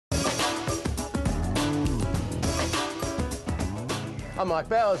I'm Mike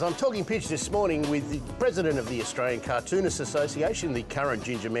Bowers. I'm talking pitch this morning with the president of the Australian Cartoonists Association, the current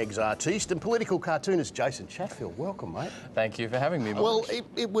Ginger Meg's artiste, and political cartoonist Jason Chatfield. Welcome, mate. Thank you for having me, Mike. Well,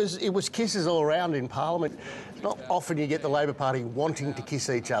 it was kisses all around in Parliament. Not often you get the Labor Party wanting to kiss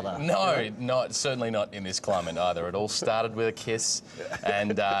each other. No, certainly not in this climate either. It all started with a kiss,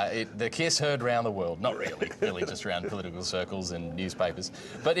 and the kiss heard round the world. Not really just around political circles and newspapers.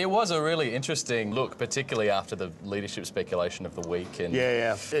 But it was a really interesting look, particularly after the leadership speculation of the week. And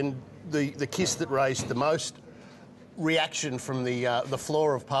yeah. And the kiss that raised the most reaction from the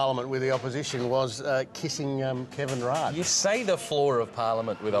floor of Parliament with the opposition was kissing Kevin Rudd. You say the floor of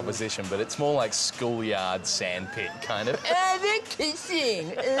Parliament with opposition, but it's more like schoolyard sandpit kind of. They're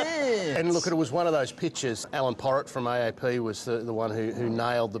kissing. And look, it was one of those pictures. Alan Porritt from AAP was the one who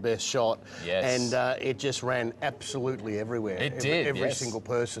nailed the best shot. Yes. And it just ran absolutely everywhere. It did. Every single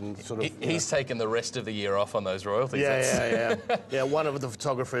person sort of. He's taken the rest of the year off on those royalties. Yeah. Yeah, one of the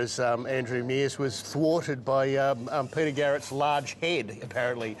photographers, Andrew Mears, was thwarted by Peter Garrett's large head,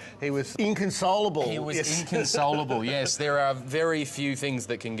 apparently. He was inconsolable. He was inconsolable, yes. There are very few things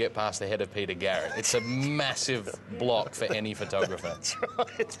that can get past the head of Peter Garrett. It's a massive block for any photographer. That's right.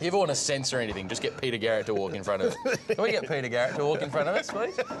 If you ever want to censor anything, just get Peter Garrett to walk in front of it. Can we get Peter Garrett to walk in front of us,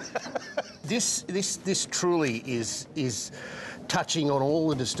 please? This truly is touching on all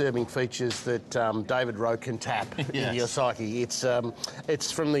the disturbing features that David Rowe can tap into your psyche. It's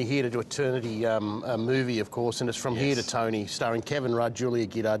from the Here to Eternity movie, of course, and it's from Here to Tony, starring Kevin Rudd, Julia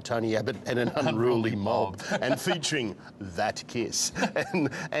Gillard, Tony Abbott, and an unruly mob, and featuring that kiss.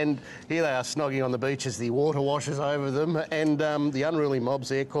 And here they are snogging on the beach as the water washes over them, and the unruly mob's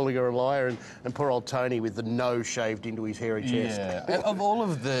there calling her a liar, and poor old Tony with the nose shaved into his hairy chest. Yeah. And of all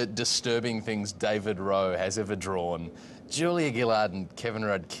of the disturbing things David Rowe has ever drawn, Julia Gillard and Kevin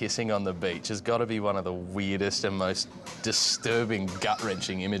Rudd kissing on the beach has got to be one of the weirdest and most disturbing,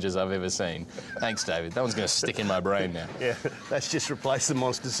 gut-wrenching images I've ever seen. Thanks, David. That one's going to stick in my brain now. Yeah, that's just replaced the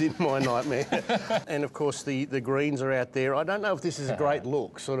monsters in my nightmare. And, of course, the Greens are out there. I don't know if this is a great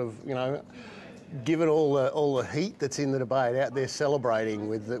look, sort of, you know, given all the heat that's in the debate, out there celebrating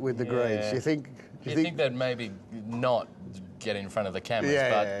with the Greens. Do you think they'd maybe not get in front of the cameras,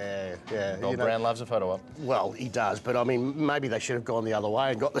 yeah. Bob Brown loves a photo op. Well, he does, but I mean, maybe they should have gone the other way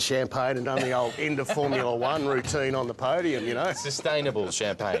and got the champagne and done the old end of Formula One routine on the podium, you know. Sustainable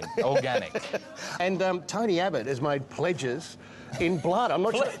champagne, organic. And Tony Abbott has made pledges in blood. I'm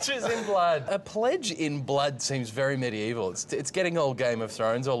not sure. Pledges in blood. A pledge in blood seems very medieval. It's getting all Game of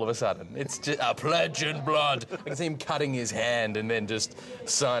Thrones all of a sudden. It's just a pledge in blood. I can see him cutting his hand and then just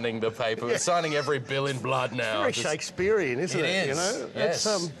signing the paper, signing every bill in blood now. It's very Shakespearean, isn't it? It is. You know, yes.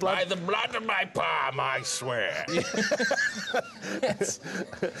 It's blood. By the blood of my palm, I swear. Yes.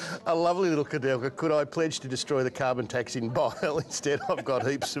 A lovely little Cadelka. Could I pledge to destroy the carbon tax in bile? Instead, I've got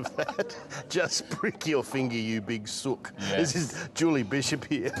heaps of that. Just prick your finger, you big sook. Yes. This is Julie Bishop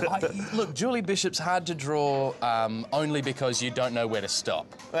here. Look, Julie Bishop's hard to draw only because you don't know where to stop.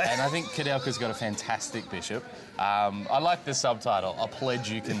 And I think Cadelka's got a fantastic Bishop. I like the subtitle, A Pledge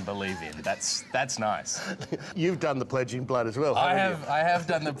You Can Believe In. That's nice. You've done the pledge in blood as well, haven't you? I have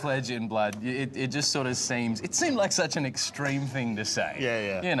done the pledge in blood. It just sort of seemed like such an extreme thing to say.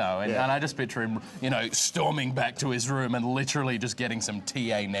 Yeah. You know, and I just picture him, you know, storming back to his room and literally just getting some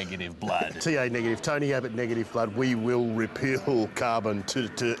TA negative blood. TA negative, Tony Abbott negative blood. We will repeal carbon.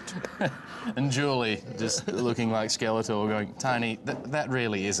 And Julie just looking like Skeletor going, Tony, that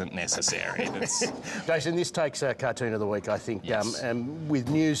really isn't necessary. Jason, this takes our cartoon of the week, I think, yes. With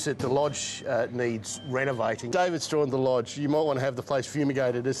news that the lodge needs renovating. David's drawn the lodge. You might want to have the place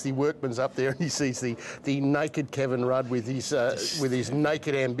fumigated as the workman's up there and he sees the naked Kevin Rudd with his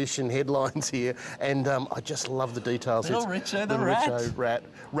naked ambition headlines here. And I just love the details. Little Richo the rat.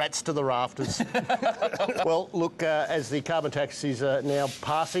 Rats to the rafters. Well, look, as the carbon tax is now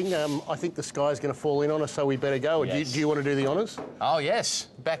passing, I think the sky's going to fall in on us, so we better go. Yes. Do you want to do the honours? Oh, yes.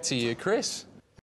 Back to you, Chris.